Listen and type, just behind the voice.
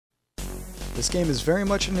This game is very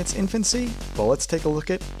much in its infancy, but let's take a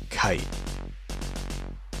look at Kite.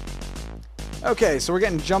 Okay, so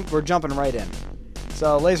we're jumping right in.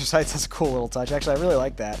 So laser sights has a cool little touch. Actually, I really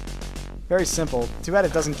like that. Very simple. Too bad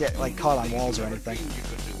it doesn't get like caught on walls or anything.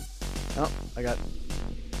 Oh, I got...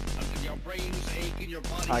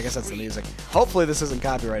 Oh, I guess that's the music. Hopefully this isn't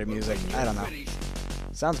copyrighted music. I don't know.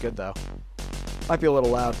 Sounds good though. Might be a little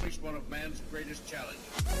loud.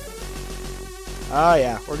 Oh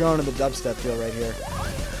yeah, we're going to the dubstep feel right here.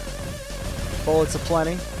 Bullets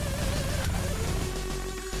aplenty.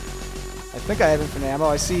 I think I have infinite ammo.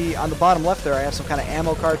 I see on the bottom left there I have some kind of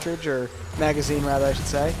ammo cartridge, or magazine rather I should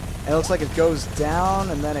say. And it looks like it goes down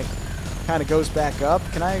and then it kind of goes back up.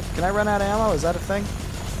 Can I run out of ammo? Is that a thing?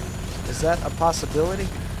 Is that a possibility?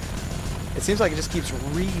 It seems like it just keeps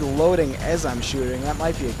reloading as I'm shooting. That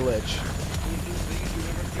might be a glitch.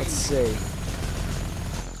 Let's see.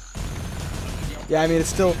 Yeah, I mean, it's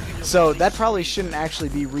still... So, that probably shouldn't actually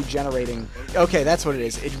be regenerating. Okay, that's what it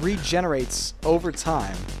is. It regenerates over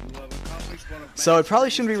time. So, it probably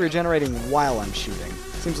shouldn't be regenerating while I'm shooting.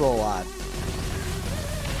 Seems a little odd.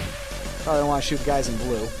 Probably don't want to shoot the guys in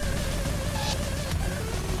blue.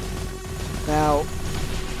 Now,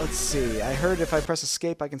 let's see. I heard if I press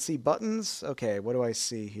escape, I can see buttons. Okay, what do I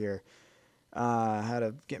see here? How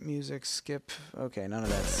to get music, skip. Okay, none of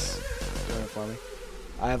that's doing it for me.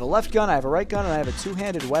 I have a left gun, I have a right gun, and I have a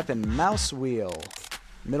two-handed weapon. Mouse wheel.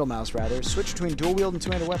 Middle mouse, rather. Switch between dual-wield and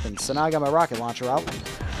two-handed weapons. So now I got my rocket launcher out.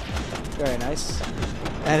 Very nice.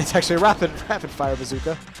 And it's actually a rapid-fire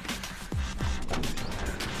bazooka.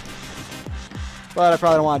 But I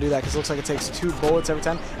probably don't want to do that because it looks like it takes 2 bullets every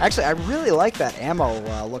time. Actually, I really like that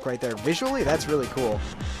ammo look right there. Visually, that's really cool.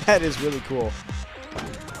 That is really cool.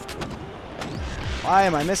 Why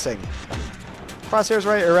am I missing? Crosshair's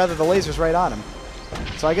right, or rather the laser's right on him.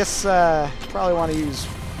 So I guess probably want to use,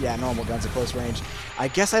 yeah, normal guns at close range. I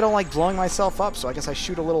guess I don't like blowing myself up, so I guess I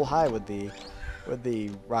shoot a little high with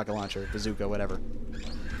the rocket launcher, bazooka, whatever.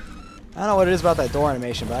 I don't know what it is about that door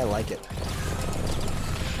animation, but I like it.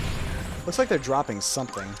 Looks like they're dropping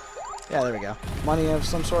something. Yeah, there we go. Money of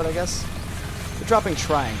some sort, I guess. They're dropping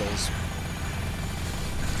triangles.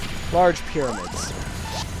 Large pyramids.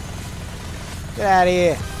 Get out of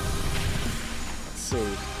here. Let's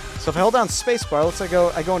see. So if I hold down spacebar, looks like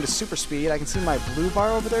I go into super speed. I can see my blue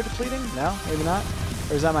bar over there depleting. No, maybe not.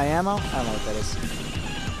 Or is that my ammo? I don't know what that is.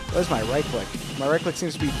 Where's my right click? My right click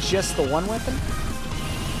seems to be just the one weapon.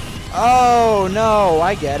 Oh no,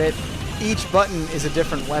 I get it. Each button is a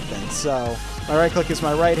different weapon. So my right click is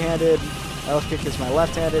my right-handed, my left click is my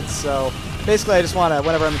left-handed. So basically, I just want to,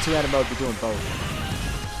 whenever I'm in two-handed mode, be doing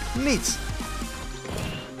both. Neat.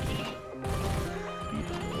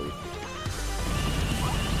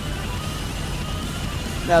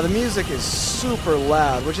 Now, the music is super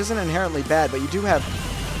loud, which isn't inherently bad, but you do have,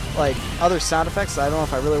 like, other sound effects that I don't know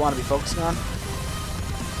if I really want to be focusing on.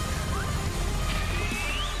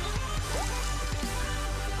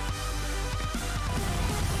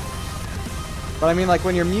 But I mean, like,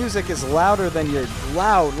 when your music is louder than your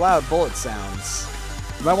loud bullet sounds,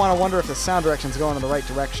 you might want to wonder if the sound direction's going in the right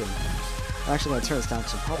direction. I'm actually going to turn this down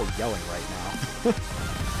because I'm probably yelling right now.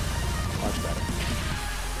 Much better.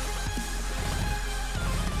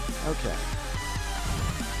 Okay.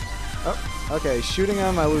 Oh, okay. Shooting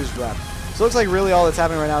him, I lose rep. So it looks like really all that's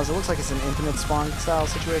happening right now is it looks like it's an infinite spawn style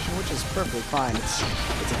situation, which is perfectly fine. It's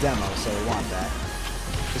a demo, so we want that.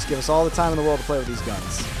 Just give us all the time in the world to play with these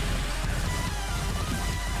guns.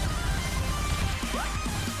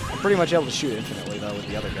 I'm pretty much able to shoot infinitely, though, with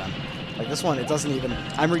the other gun. Like this one, it doesn't even...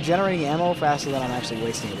 I'm regenerating ammo faster than I'm actually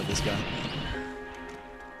wasting it with this gun.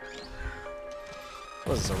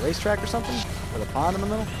 What is this, a racetrack or something? With a pond in the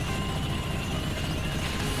middle?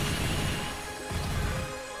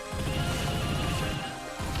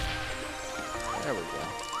 There we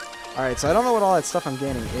go. Alright, so I don't know what all that stuff I'm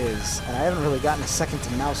gaining is, and I haven't really gotten a second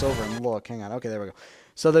to mouse over and look. Hang on. Okay, there we go.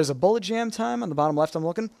 So there's a bullet jam time on the bottom left I'm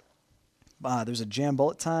looking. There's a jam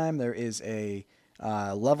bullet time. There is a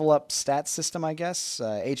level up stat system, I guess.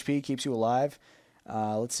 HP keeps you alive.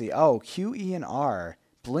 Let's see. Oh, Q, E, and R.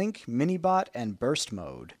 Blink, minibot, and burst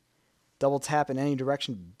mode. Double tap in any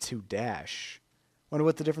direction to dash. Wonder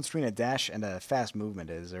what the difference between a dash and a fast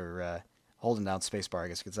movement is, or holding down spacebar, I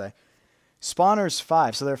guess you could say. Spawners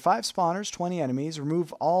 5. So there are 5 spawners, 20 enemies.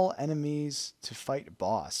 Remove all enemies to fight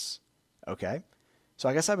boss. Okay. So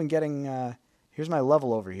I guess I've been getting... here's my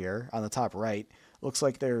level over here on the top right. Looks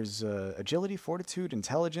like there's agility, fortitude,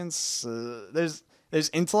 intelligence. There's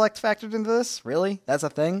intellect factored into this? Really? That's a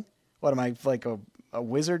thing? What am I, like a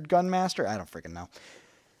wizard gun master? I don't freaking know.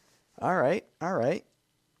 All right.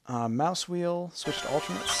 Mouse wheel, switch to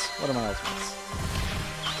alternates. What are my alternates?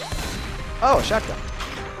 Oh, a shotgun.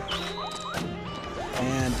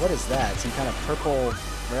 And what is that? Some kind of purple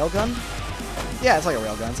railgun? Yeah, it's like a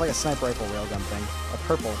railgun. It's like a sniper rifle railgun thing. A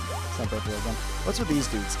purple sniper rifle railgun. What's with these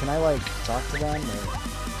dudes? Can I, like, talk to them?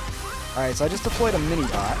 Alright, so I just deployed a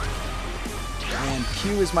mini-bot. And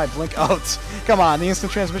Q is my blink. Oh, come on. The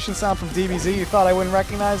instant transmission sound from DBZ. You thought I wouldn't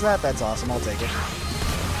recognize that? That's awesome. I'll take it.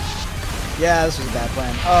 Yeah, this was a bad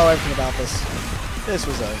plan. Oh, everything about this. This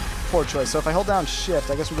was a poor choice. So if I hold down shift,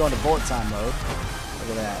 I guess we go into bullet time mode. Look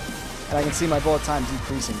at that. And I can see my bullet time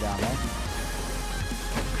decreasing down there.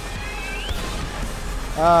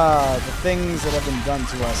 The things that have been done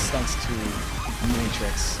to us thanks to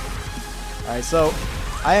Matrix. Alright, so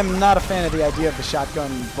I am not a fan of the idea of the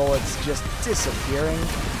shotgun bullets just disappearing.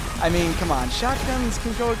 I mean, come on, shotguns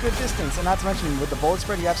can go a good distance, and not to mention with the bullet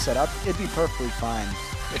spread you have set up, it'd be perfectly fine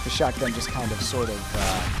if the shotgun just kind of sort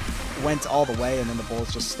of went all the way and then the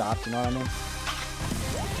bullets just stopped, you know what I mean?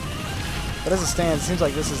 But as it stands, it seems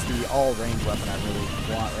like this is the all-range weapon I really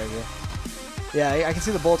want right here. Yeah, I can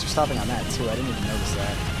see the bullets are stopping on that too, I didn't even notice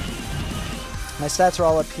that. My stats are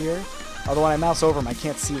all up here. Although when I mouse over them, I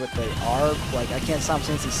can't see what they are. Like, I can't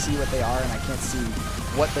simultaneously see what they are, and I can't see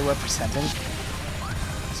what they're representing.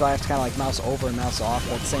 So I have to kind of like mouse over and mouse off,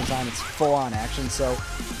 but at the same time, it's full-on action. So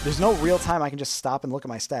there's no real time I can just stop and look at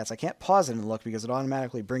my stats. I can't pause it and look because it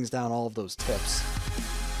automatically brings down all of those tips.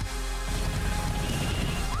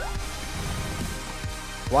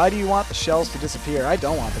 Why do you want the shells to disappear? I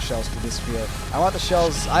don't want the shells to disappear. I want the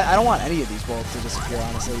shells... I don't want any of these bullets to disappear,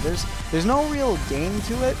 honestly. There's no real game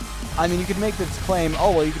to it. I mean, you could make the claim,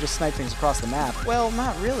 oh, well, you could just snipe things across the map. Well,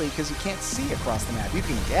 not really, because you can't see across the map. You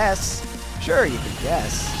can guess. Sure, you can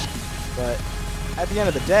guess. But at the end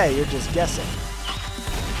of the day, you're just guessing.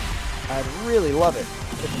 I'd really love it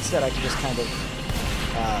if instead I could just kind of...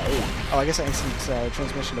 oh, I guess I instant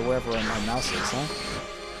transmission to wherever my mouse is, huh?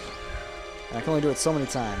 And I can only do it so many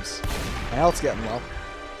times. My health's getting low.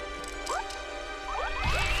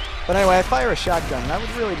 But anyway, I fire a shotgun, and I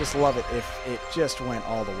would really just love it if it just went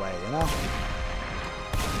all the way, you know?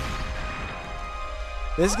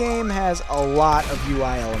 This game has a lot of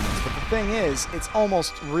UI elements, but the thing is, it's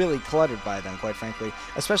almost really cluttered by them, quite frankly.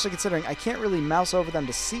 Especially considering I can't really mouse over them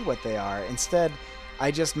to see what they are. Instead,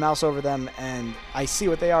 I just mouse over them, and I see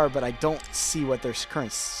what they are, but I don't see what their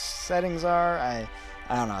current settings are. I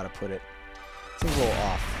don't know how to put it. Seems a little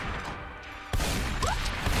off.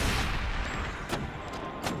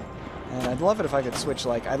 And I'd love it if I could switch,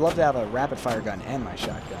 like, I'd love to have a rapid fire gun and my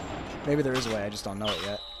shotgun. Maybe there is a way, I just don't know it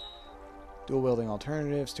yet. Dual wielding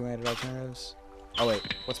alternatives, two-handed alternatives. Oh wait,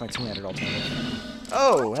 what's my two-handed alternative?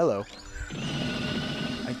 Oh, hello.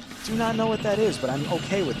 I do not know what that is, but I'm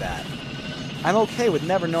okay with that. I'm okay with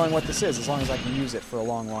never knowing what this is, as long as I can use it for a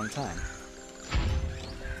long, long time.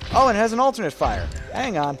 Oh, and it has an alternate fire.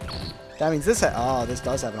 Hang on. That means this this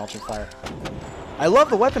does have an alternate fire. I love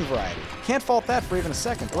the weapon variety. Can't fault that for even a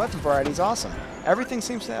second. The weapon variety is awesome. Everything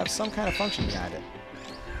seems to have some kind of function behind it.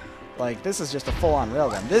 Like, this is just a full-on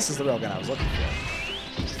railgun. This is the railgun I was looking for.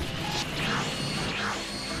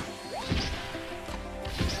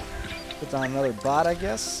 Put down another bot, I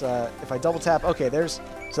guess. If I double tap... Okay, there's...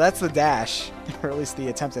 So that's the dash. Or at least the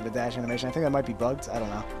attempted dash animation. I think that might be bugged. I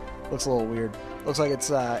don't know. Looks a little weird. Looks like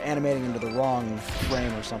it's animating into the wrong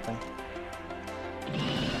frame or something.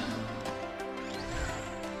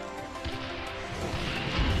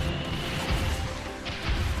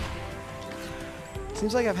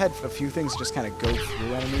 Seems like I've had a few things just kind of go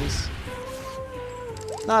through enemies.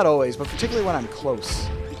 Not always, but particularly when I'm close.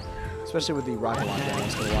 Especially with the rocket launcher.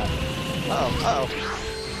 Uh-oh.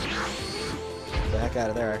 Get the heck out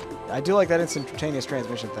of there. I do like that instantaneous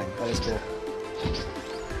transmission thing. That is cool.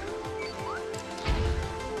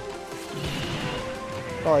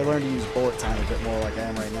 Probably learn to use bullet time a bit more like I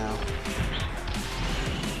am right now.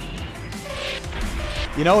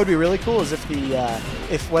 You know what would be really cool is if the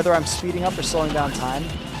if whether I'm speeding up or slowing down time,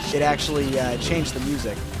 it actually changed the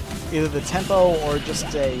music. Either the tempo or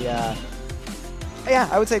just a... yeah,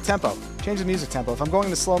 I would say tempo. Change the music tempo. If I'm going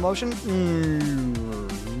into slow motion...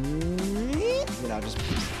 You know, just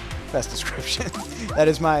best description. That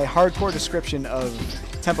is my hardcore description of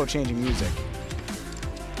tempo-changing music.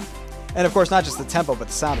 And of course, not just the tempo, but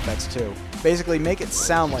the sound effects too. Basically, make it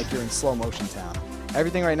sound like you're in slow motion town.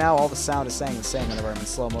 Everything right now, all the sound is saying the same whenever I'm in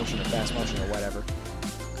slow motion or fast motion or whatever.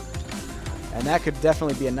 And that could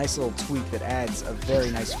definitely be a nice little tweak that adds a very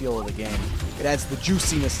nice feel to the game. It adds the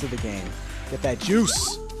juiciness to the game. Get that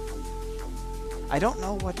juice! I don't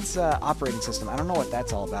know what's operating system. I don't know what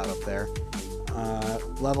that's all about up there.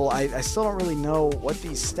 Level, I still don't really know what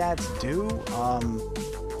these stats do.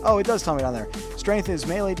 Oh, it does tell me down there. Strength is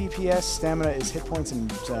melee DPS. Stamina is hit points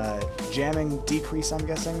and jamming decrease, I'm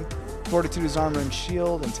guessing. Fortitude is armor and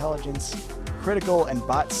shield. Intelligence, critical, and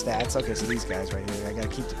bot stats. Okay, so these guys right here. I gotta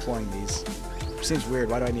keep deploying these. Seems weird.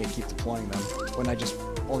 Why do I need to keep deploying them? When I just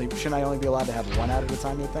shouldn't I only be allowed to have one out at a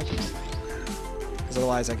time, you think? Because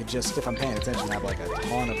otherwise I could just, if I'm paying attention, have like a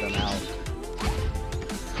ton of them out.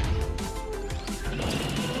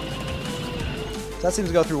 So that seems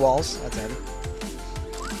to go through walls. That's handy.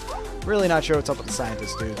 Really not sure what's up with the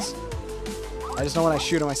scientist dudes. I just know when I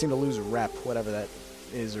shoot them, I seem to lose a rep, whatever that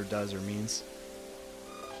is or does or means.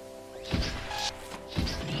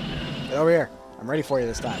 Get over here. I'm ready for you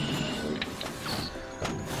this time.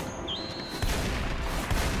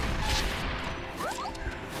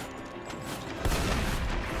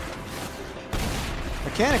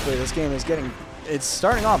 Mechanically, this game is it's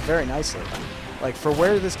starting off very nicely. Like, for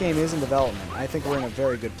where this game is in development, I think we're in a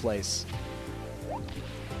very good place.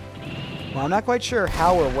 Well, I'm not quite sure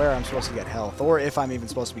how or where I'm supposed to get health, or if I'm even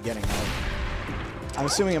supposed to be getting health. I'm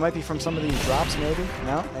assuming it might be from some of these drops, maybe?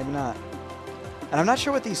 No, maybe not. And I'm not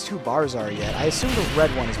sure what these two bars are yet. I assume the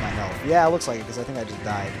red one is my health. Yeah, it looks like it, because I think I just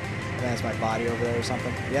died. And that's my body over there or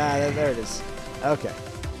something. Yeah, there it is. Okay.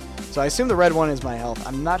 So I assume the red one is my health.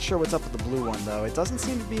 I'm not sure what's up with the blue one, though. It doesn't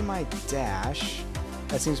seem to be my dash.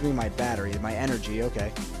 That seems to be my battery, my energy.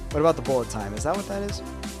 Okay. What about the bullet time? Is that what that is?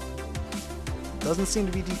 Doesn't seem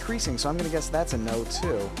to be decreasing, so I'm going to guess that's a no,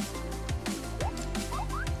 too.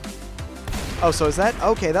 Oh, so is that...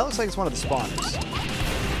 Okay, that looks like it's one of the spawners.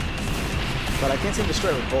 But I can't seem to destroy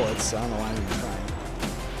it with bullets, so I don't know why I'm even trying.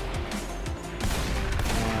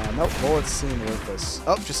 Nope, bullets seem worthless.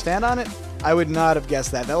 Oh, just stand on it? I would not have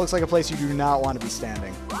guessed that. That looks like a place you do not want to be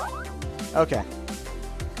standing. Okay.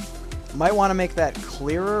 Might want to make that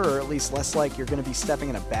clearer, or at least less like you're going to be stepping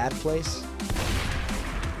in a bad place.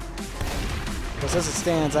 Because as it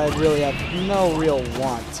stands, I really have no real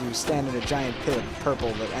want to stand in a giant pit of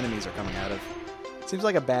purple that enemies are coming out of. Seems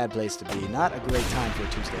like a bad place to be. Not a great time for a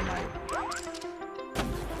Tuesday night.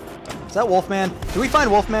 Is that Wolfman? Did we find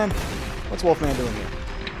Wolfman? What's Wolfman doing here?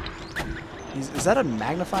 Is that a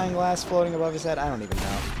magnifying glass floating above his head? I don't even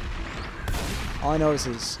know. All I know is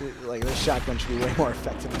like, this shotgun should be way more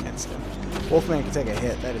effective against him. Wolfman can take a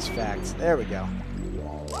hit. That is fact. There we go.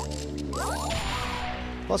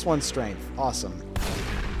 +1 strength. Awesome.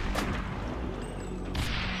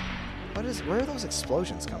 Where are those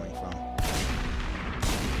explosions coming from?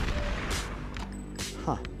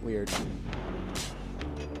 Huh. Weird.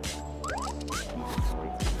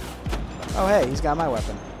 Oh, hey, he's got my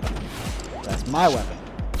weapon. That's my weapon.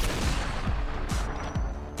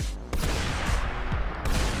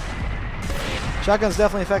 Shotgun's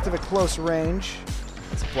definitely effective at close range.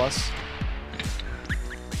 That's a plus.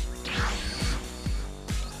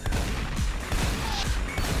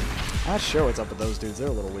 Not sure what's up with those dudes. They're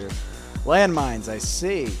a little weird. Landmines, I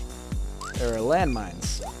see. There are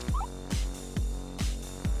landmines.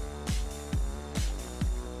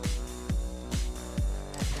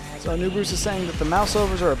 So New Bruce is saying that the mouse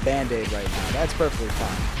overs are a band-aid right now. That's perfectly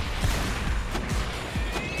fine.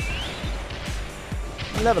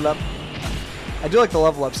 Level up. I do like the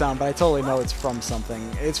level up sound, but I totally know it's from something.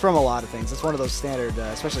 It's from a lot of things. It's one of those standard,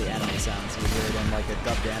 especially anime sounds. You hear it in like a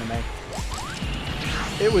dubbed anime.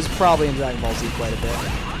 It was probably in Dragon Ball Z quite a bit.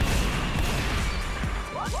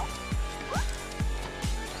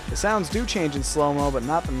 The sounds do change in slow-mo, but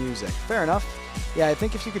not the music. Fair enough. Yeah, I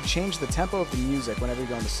think if you could change the tempo of the music whenever you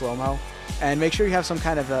go into slow-mo, and make sure you have some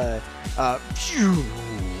kind of a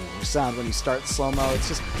sound when you start slow-mo, it's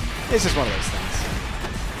just one of those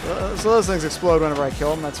things. So those things explode whenever I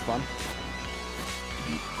kill them. That's fun.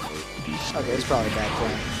 Okay, it's probably a bad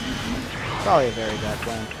plan. Probably a very bad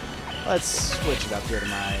plan. Let's switch it up here to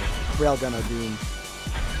my Railgun Odin.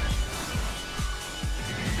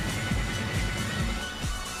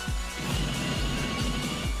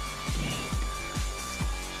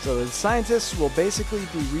 So the scientists will basically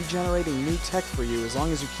be regenerating new tech for you as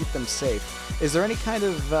long as you keep them safe. Is there any kind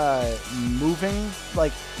of moving?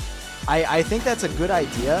 Like, I think that's a good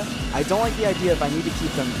idea. I don't like the idea if I need to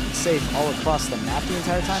keep them safe all across the map the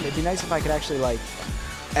entire time. It'd be nice if I could actually, like,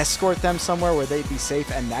 escort them somewhere where they'd be safe,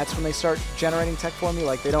 and that's when they start generating tech for me.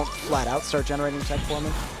 Like, they don't flat out start generating tech for me,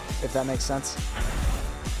 if that makes sense.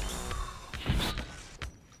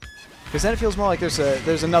 Because then it feels more like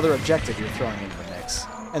there's another objective you're throwing into the mix.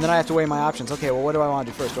 And then I have to weigh my options. Okay, well, what do I want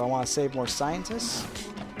to do first? Do I want to save more scientists?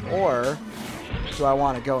 Or do I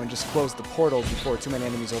want to go and just close the portals before too many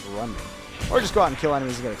enemies overrun me? Or just go out and kill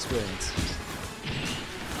enemies and get experience?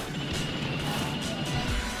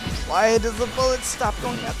 Why does the bullet stop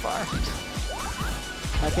going that far?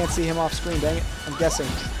 I can't see him off screen, dang it. I'm guessing.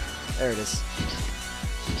 There it is.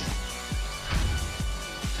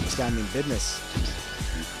 This guy mean business.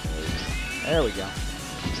 There we go.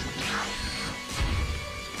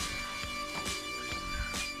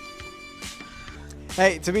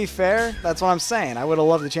 Hey, to be fair, that's what I'm saying. I would have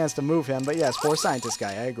loved the chance to move him, but yes, poor scientist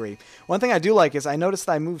guy, I agree. One thing I do like is I noticed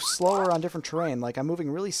that I move slower on different terrain. Like, I'm moving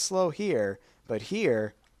really slow here, but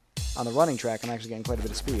here, on the running track, I'm actually getting quite a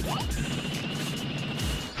bit of speed.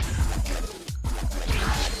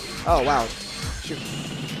 Oh, wow. Shoot.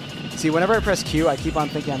 See, whenever I press Q, I keep on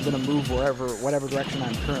thinking I'm going to move whatever direction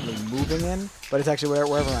I'm currently moving in, but it's actually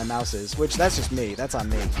wherever my mouse is, which that's just me. That's on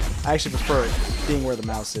me. I actually prefer it being where the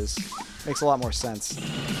mouse is. Makes a lot more sense.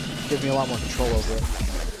 Gives me a lot more control over it.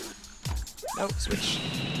 Nope, switch.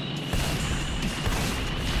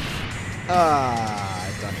 Ah,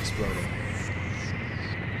 it's done exploding.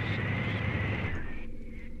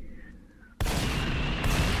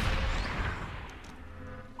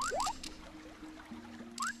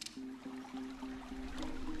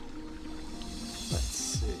 Let's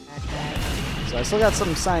see. So I still got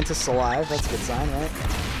some scientists alive. That's a good sign, right?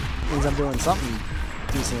 Means I'm doing something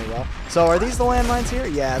decently well. So are these the landmines here?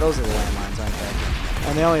 Yeah, those are the landmines, aren't they?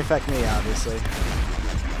 And they only affect me, obviously.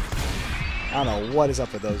 I don't know what is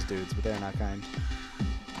up with those dudes, but they're not kind.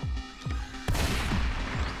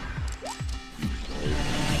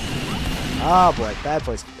 Oh boy, bad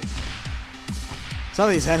place to be. Some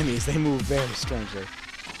of these enemies, they move very strangely.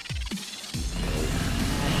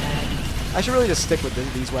 I should really just stick with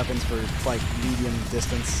these weapons for, like, medium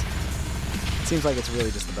distance. It seems like it's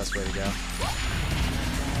really just the best way to go.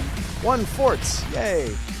 1 fort!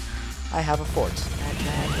 Yay! I have a fort.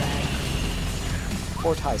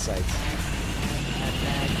 Fort high sights.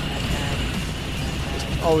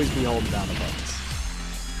 Just always be holding down the buttons.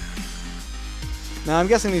 Now I'm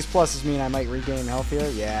guessing these pluses mean I might regain health here.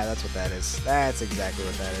 Yeah, that's what that is. That's exactly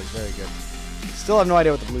what that is. Very good. Still have no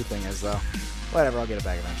idea what the blue thing is, though. Whatever, I'll get it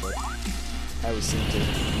back eventually. I always seem to.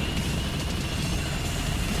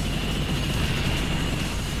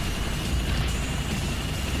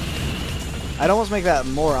 I'd almost make that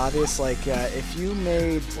more obvious, like, if you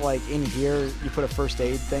made, like, in here, you put a first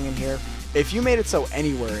aid thing in here. If you made it so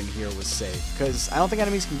anywhere in here was safe, because I don't think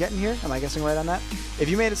enemies can get in here. Am I guessing right on that? If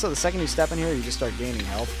you made it so the second you step in here, you just start gaining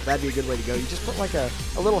health, that'd be a good way to go. You just put, like, a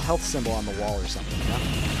little health symbol on the wall or something, you know?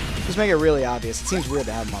 Just make it really obvious. It seems weird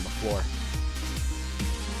to have them on the floor.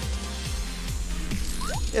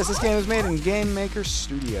 Yes, this game was made in Game Maker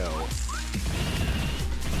Studio.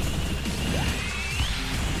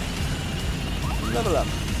 Level up.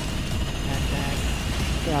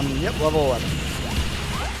 Yep, level 11.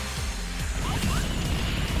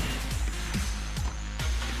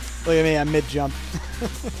 Look at me, I'm mid-jump.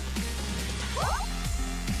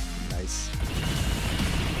 Nice.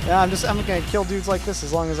 Yeah, I'm gonna kill dudes like this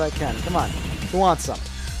as long as I can. Come on, who wants some?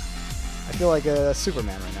 I feel like a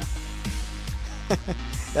Superman right now.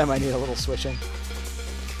 That might need a little switching.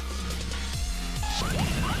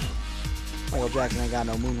 Michael Jackson ain't got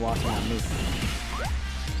no moonwalking on me.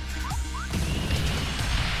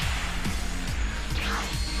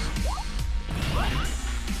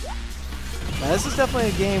 Now, this is definitely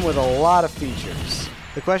a game with a lot of features.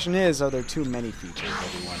 The question is, are there too many features, I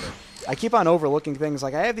do wonder. I keep on overlooking things.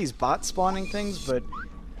 Like, I have these bot spawning things, but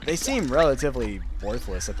they seem relatively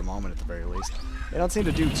worthless at the moment, at the very least. They don't seem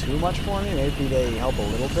to do too much for me. Maybe they help a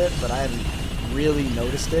little bit, but I haven't really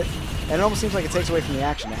noticed it. And it almost seems like it takes away from the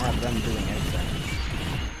action to have them doing anything.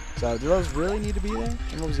 So, do those really need to be there?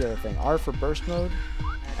 And what was the other thing? R for burst mode,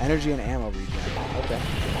 energy and ammo regen. Okay.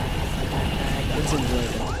 Didn't seem to do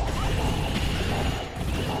anything.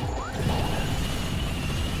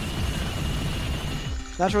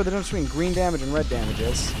 Not sure what the difference between green damage and red damage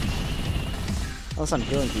is. Unless I'm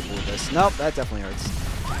killing people with this. Nope, that definitely hurts.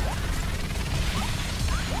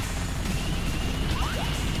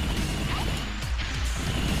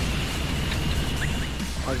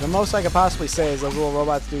 Like, the most I could possibly say is those little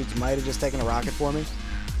robot dudes might have just taken a rocket for me.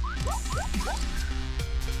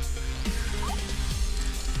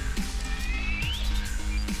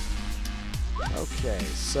 Okay,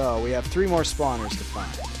 so we have 3 more spawners to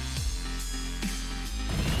find.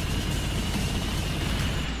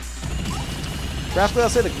 Graphically, I'll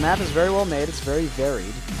say the map is very well made. It's very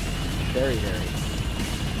varied. Very varied.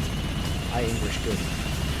 High English good.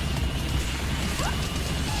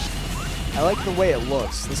 I like the way it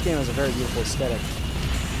looks. This game has a very beautiful aesthetic.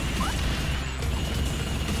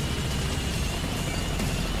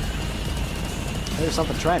 There's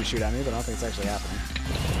something trying to shoot at me, but I don't think it's actually happening.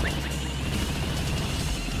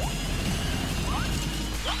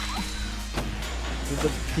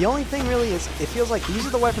 The only thing really is, it feels like these are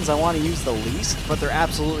the weapons I want to use the least, but they're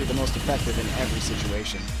absolutely the most effective in every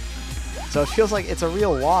situation. So it feels like it's a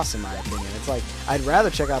real loss in my opinion. It's like, I'd rather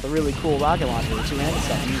check out the really cool rocket launcher with two-handed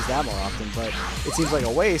stuff and use that more often, but it seems like a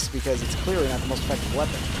waste because it's clearly not the most effective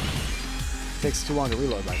weapon. It takes too long to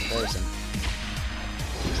reload by comparison.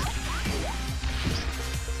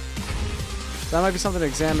 So that might be something to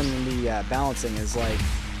examine in the balancing, is like,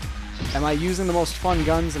 am I using the most fun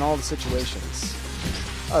guns in all the situations?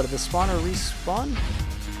 Oh, did the spawner respawn?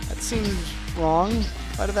 That seems wrong.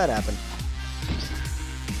 Why did that happen?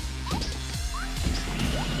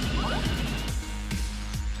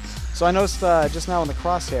 So I noticed just now in the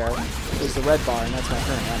crosshair is the red bar, and that's my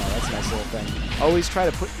current ammo. That's a nice little thing. Always try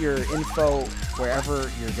to put your info wherever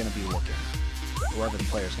you're going to be looking. Wherever the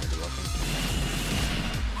player's going to be looking.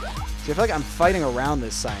 See, I feel like I'm fighting around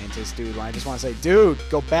this scientist dude when I just want to say, dude,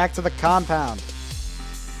 go back to the compound.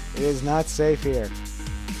 It is not safe here.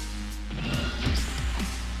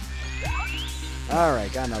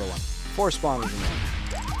 Alright, got another one. 4 spawners in there.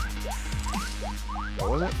 Oh,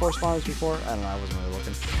 wasn't it 4 spawners before? I don't know, I wasn't really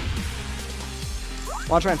looking. I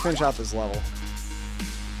want to try and finish out this level.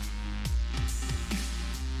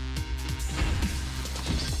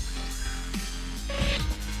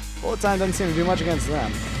 Bullet time doesn't seem to do much against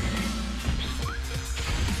them.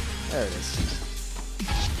 There it is.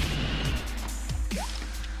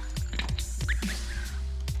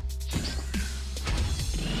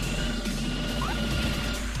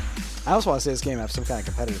 I also want to say this game has some kind of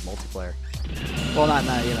competitive multiplayer. Well, not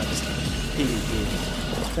you know, just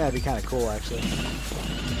PvP. That'd be kind of cool, actually.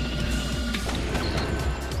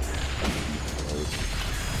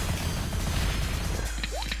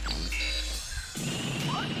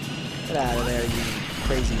 Get out of there, you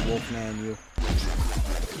crazy wolf man, you.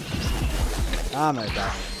 I'm gonna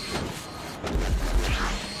die.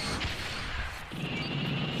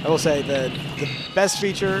 I will say the best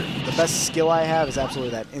feature, the best skill I have is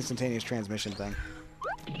absolutely that instantaneous transmission thing.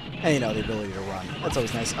 And you know, the ability to run. That's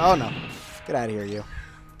always nice. Oh no. Get out of here, you.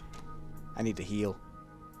 I need to heal.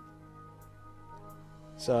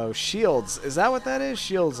 So, shields. Is that what that is?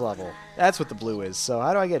 Shields level. That's what the blue is. So,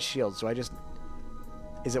 how do I get shields? Do I just...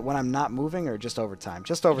 Is it when I'm not moving or just over time?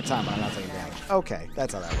 Just over time when I'm not taking damage. Okay,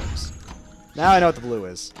 that's how that works. Now I know what the blue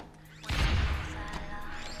is.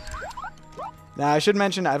 Now, I should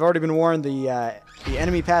mention, I've already been warned, the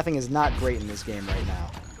enemy pathing is not great in this game right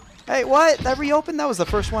now. Hey, what? That reopened? That was the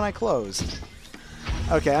first one I closed.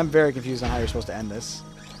 Okay, I'm very confused on how you're supposed to end this.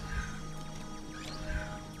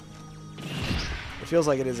 It feels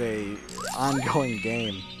like it is a ongoing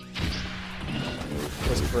game.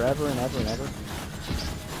 Was it forever and ever and ever?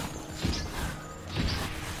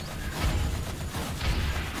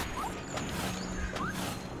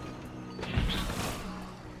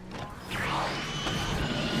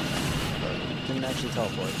 Didn't actually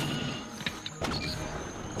teleport.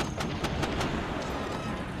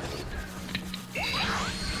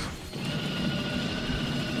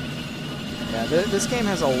 Yeah, this game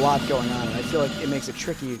has a lot going on, and I feel like it makes it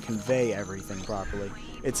tricky to convey everything properly.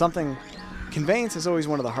 It's something... Conveyance is always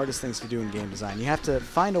one of the hardest things to do in game design. You have to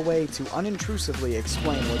find a way to unintrusively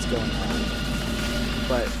explain what's going on.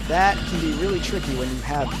 But that can be really tricky when you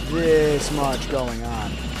have this much going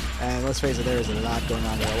on. And let's face it, there is a lot going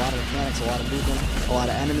on there. A lot of mechanics, a lot of movement, a lot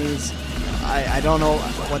of enemies. I don't know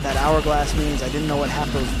what that hourglass means. I didn't know what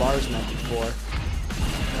half those bars meant before.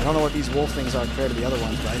 I don't know what these wolf things are compared to the other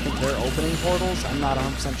ones, but I think they're opening portals. I'm not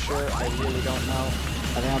 100% sure. I really don't know.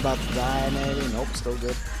 I think I'm about to die, maybe. Nope, still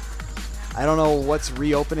good. I don't know what's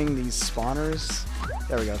reopening these spawners.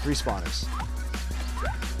 There we go, 3 spawners.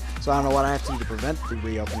 So I don't know what I have to do to prevent the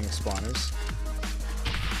reopening of spawners.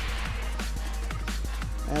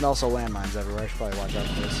 And also landmines everywhere. I should probably watch out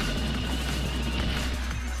for this.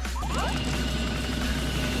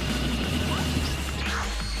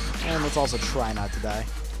 And let's also try not to die.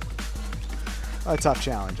 A tough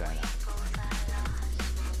challenge, I know.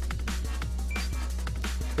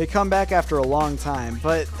 They come back after a long time,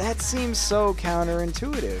 but that seems so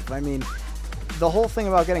counterintuitive. I mean, the whole thing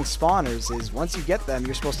about getting spawners is once you get them,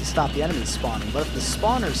 you're supposed to stop the enemies spawning. But if the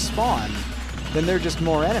spawners spawn, then they're just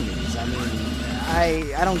more enemies. I mean,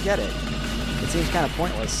 I don't get it. It seems kind of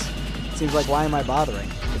pointless. It seems like, why am I bothering?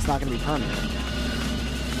 It's not going to be permanent.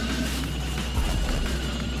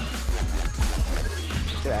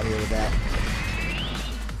 Get out of here with that.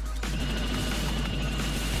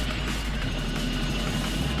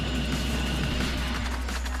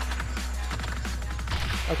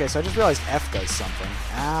 Okay, so I just realized F does something.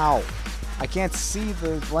 Ow! I can't see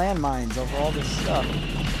the landmines over all this stuff.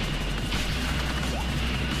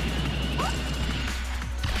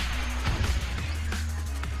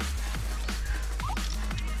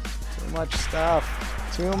 much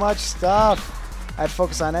stuff. Too much stuff. I have to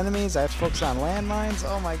focus on enemies. I have to focus on landmines.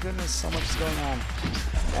 Oh my goodness, so much is going on.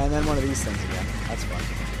 And then one of these things again. That's fun.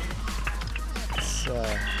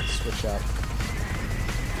 Let's switch up.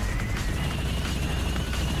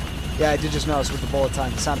 Yeah, I did just notice with the bullet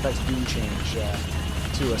time, the sound effects do change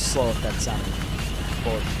to a slow effect sounding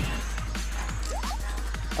bullet.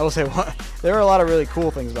 I will say, there are a lot of really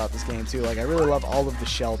cool things about this game too. Like, I really love all of the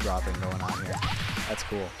shell dropping going on here. That's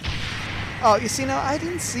cool. Oh, you see, now I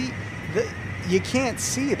didn't see you can't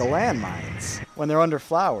see the landmines when they're under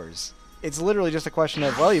flowers. It's literally just a question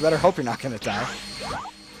of, well, you better hope you're not going to die.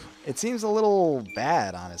 It seems a little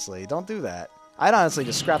bad, honestly. Don't do that. I'd honestly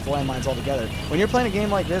just scrap the landmines altogether. When you're playing a game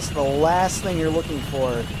like this, the last thing you're looking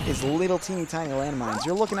for is little teeny tiny landmines.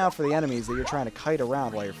 You're looking out for the enemies that you're trying to kite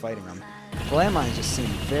around while you're fighting them. The landmines just seem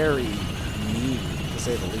very mean, to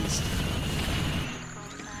say the least.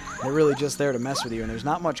 They're really just there to mess with you, and there's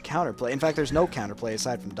not much counterplay. In fact, there's no counterplay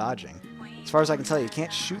aside from dodging. As far as I can tell, you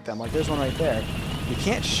can't shoot them. Like, there's one right there. You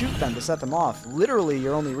can't shoot them to set them off. Literally,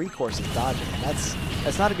 your only recourse is dodging, and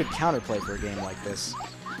that's not a good counterplay for a game like this.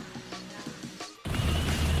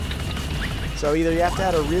 So either you have to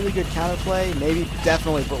add a really good counterplay, maybe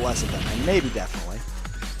definitely put less of them, and maybe definitely.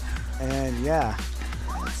 And yeah,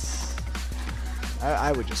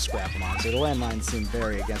 I would just scrap them, honestly. The landmines seem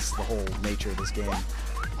very against the whole nature of this game.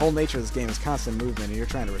 The whole nature of this game is constant movement, and you're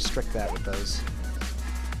trying to restrict that with those.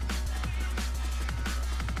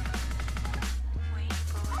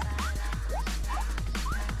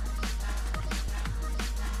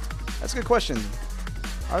 That's a good question.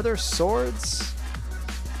 Are there swords?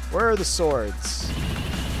 Where are the swords?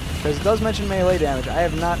 Because it does mention melee damage. I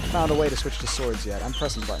have not found a way to switch to swords yet. I'm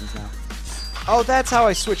pressing buttons now. Oh, that's how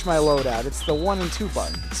I switch my loadout. It's the 1 and 2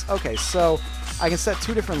 buttons. Okay, so I can set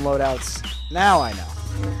 2 different loadouts. Now I know.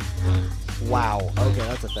 Wow. Okay,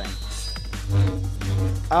 that's a thing.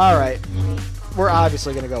 Alright. We're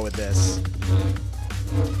obviously going to go with this.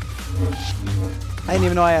 I didn't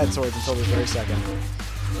even know I had swords until this very second.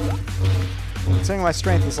 Considering my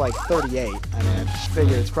strength is like 38, I mean, I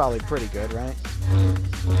figure it's probably pretty good, right?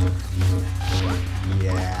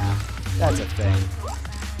 Yeah, that's a thing.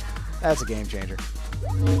 That's a game changer.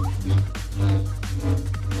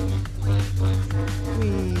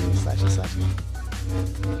 Whee, slashy, slashy.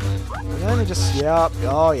 And then it just, yep,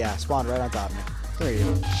 oh yeah, spawned right on top of me. Here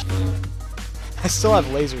you go. I still have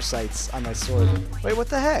laser sights on my sword. Wait, what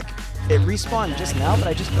the heck? It respawned just now, but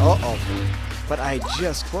I just, uh-oh. But I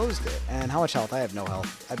just closed it. And how much health? I have no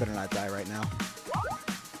health. I better not die right now.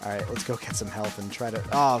 Alright, let's go get some health and try to...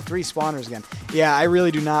 Oh, 3 spawners again. Yeah, I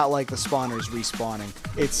really do not like the spawners respawning.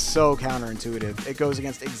 It's so counterintuitive. It goes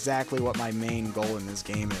against exactly what my main goal in this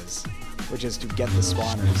game is, which is to get the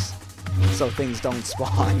spawners so things don't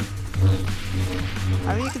spawn.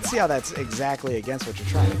 I mean, you can see how that's exactly against what you're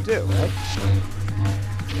trying to do, right?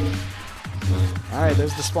 Alright,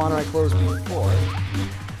 there's the spawner I closed before.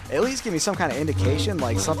 At least give me some kind of indication,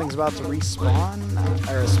 like something's about to respawn,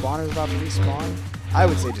 or a spawner's about to respawn. I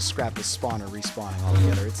would say just scrap the spawner respawning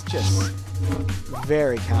altogether. It's just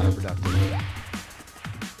very counterproductive.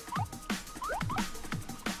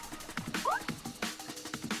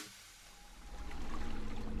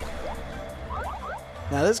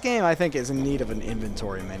 Now this game, I think, is in need of an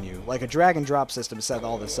inventory menu, like a drag and drop system to set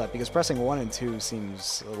all this up, because pressing 1 and 2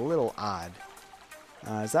 seems a little odd.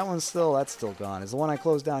 Is that one still? That's still gone. Is the one I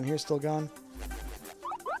closed down here still gone?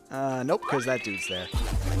 Nope, because that dude's there.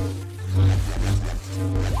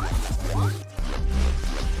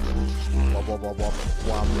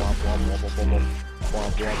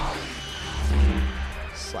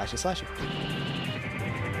 Slashy, slashy.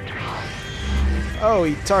 Oh,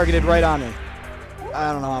 he targeted right on me.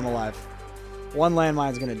 I don't know how I'm alive. 1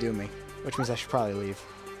 landmine's gonna do me, which means I should probably leave.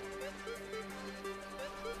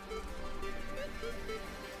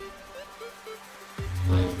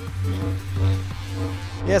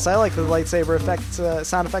 Yes, I like the lightsaber effect,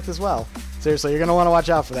 sound effect as well. Seriously, you're going to want to watch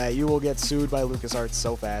out for that. You will get sued by LucasArts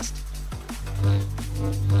so fast.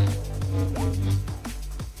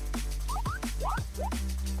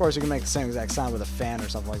 Of course, you can make the same exact sound with a fan or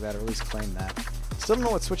something like that, or at least claim that. Still don't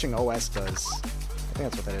know what switching OS does. I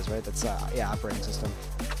think that's what that is, right? That's, yeah, operating system.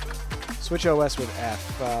 Switch OS with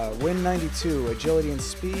F. Win 92, agility and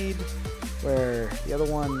speed, where the other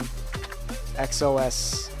one,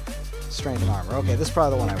 XOS... Strength and armor. Okay, this is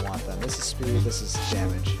probably the one I want then. This is speed, this is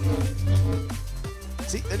damage.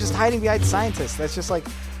 See, they're just hiding behind scientists. That's just like,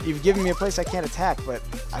 you've given me a place I can't attack, but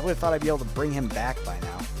I would have thought I'd be able to bring him back by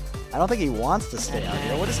now. I don't think he wants to stay out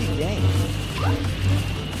here. What does he gain?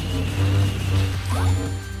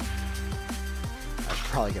 I should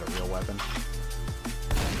probably get a real weapon.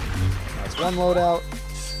 That's one loadout.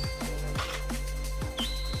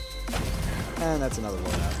 And that's another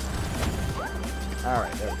loadout.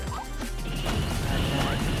 Alright, there we go.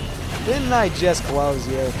 Didn't I just close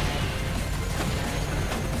you?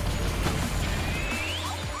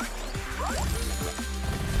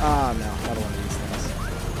 Oh no, another one of these things.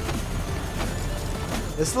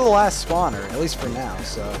 This is the last spawner, at least for now,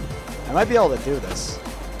 so I might be able to do this.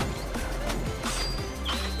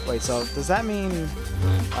 Wait, so does that mean...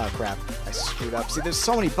 Oh crap, I screwed up. See, there's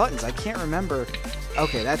so many buttons, I can't remember...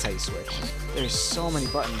 Okay, that's how you switch. There's so many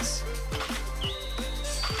buttons.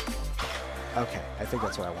 Okay, I think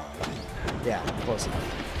that's what I want. Yeah, close enough.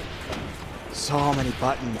 So many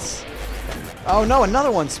buttons. Oh no,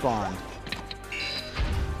 another one spawned.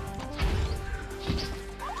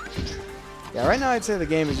 Yeah, right now I'd say the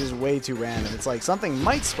game is just way too random. It's like something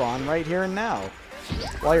might spawn right here and now.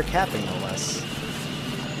 While you're capping, no less.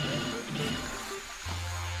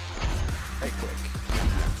 Right click.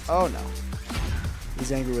 Oh no.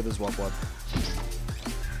 He's angry with his wub-wub.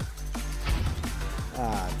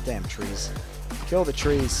 Ah, damn trees. Kill the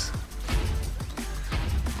trees.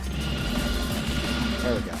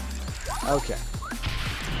 There we go. Okay.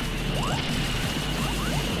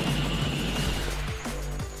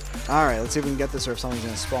 Alright, let's see if we can get this or if something's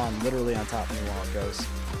going to spawn literally on top of me while it goes.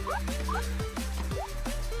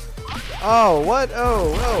 Oh, what?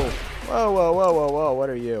 Oh, whoa. Whoa, whoa, whoa, whoa, whoa. What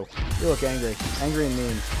are you? You look angry. Angry and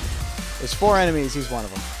mean. There's 4 enemies. He's one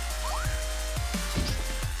of them.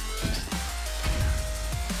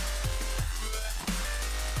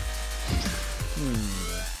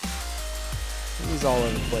 He's all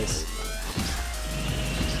over the place.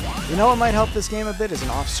 You know what might help this game a bit is an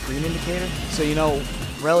off-screen indicator. So you know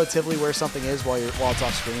relatively where something is while it's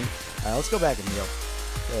off-screen. Alright, let's go back and heal.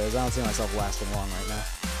 Because I don't see myself lasting long right now.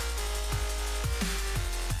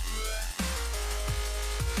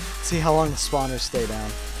 See how long the spawners stay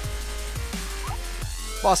down.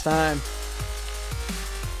 Boss time!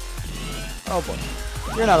 Oh boy.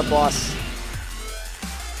 You're not a boss.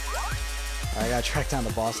 I gotta track down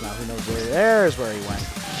the boss now. Who knows where? There's where he went.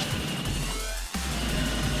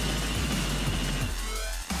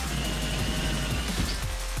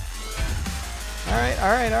 Alright,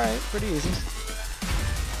 alright, alright. Pretty easy.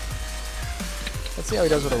 Let's see how he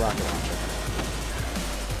does with a rocket launcher.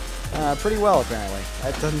 Pretty well, apparently.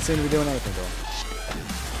 That doesn't seem to be doing anything to him.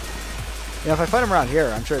 You know, if I fight him around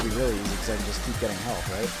here, I'm sure it'd be really easy because I can just keep getting health,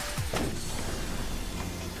 right?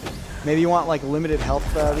 Maybe you want, like, limited health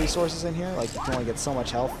resources in here? Like, you can only get so much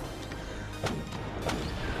health.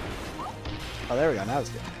 Oh, there we go. Now it's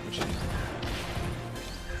good.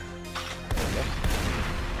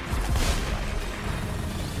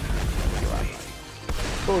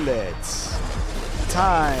 Bullets.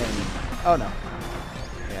 Time. Oh, no.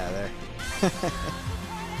 Yeah, there.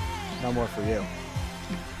 No more for you.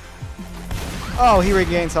 Oh, he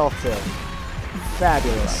regains health, too.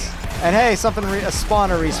 Fabulous. And hey, something, a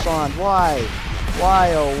spawner respawned. Why?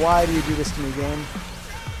 Why, oh, why do you do this to me, game?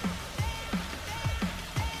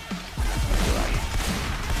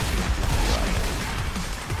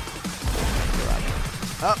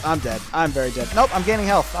 Oh, I'm dead. I'm very dead. Nope, I'm gaining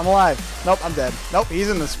health. I'm alive. Nope, I'm dead. Nope, he's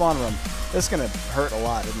in the spawn room. This is going to hurt a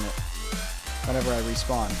lot, isn't it? Whenever I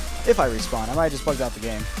respawn. If I respawn, I might have just bugged out the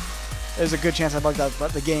game. There's a good chance I bugged out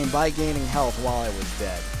the game by gaining health while I was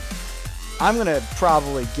dead. I'm going to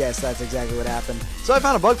probably guess that's exactly what happened. So I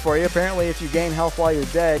found a bug for you. Apparently, if you gain health while you're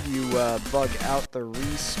dead, you bug out the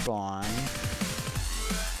respawn.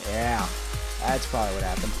 Yeah, that's probably what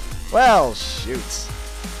happened. Well, shoots.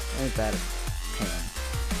 Ain't that a pain.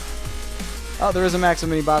 Oh, there is a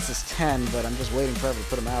maximum mini-boss that's 10, but I'm just waiting forever to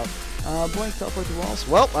put them out. Blink, teleport through walls.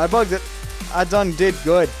 Well, I bugged it. I did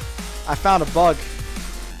good. I found a bug.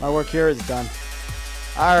 My work here is done.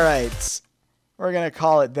 Alright. We're going to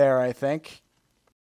call it there, I think.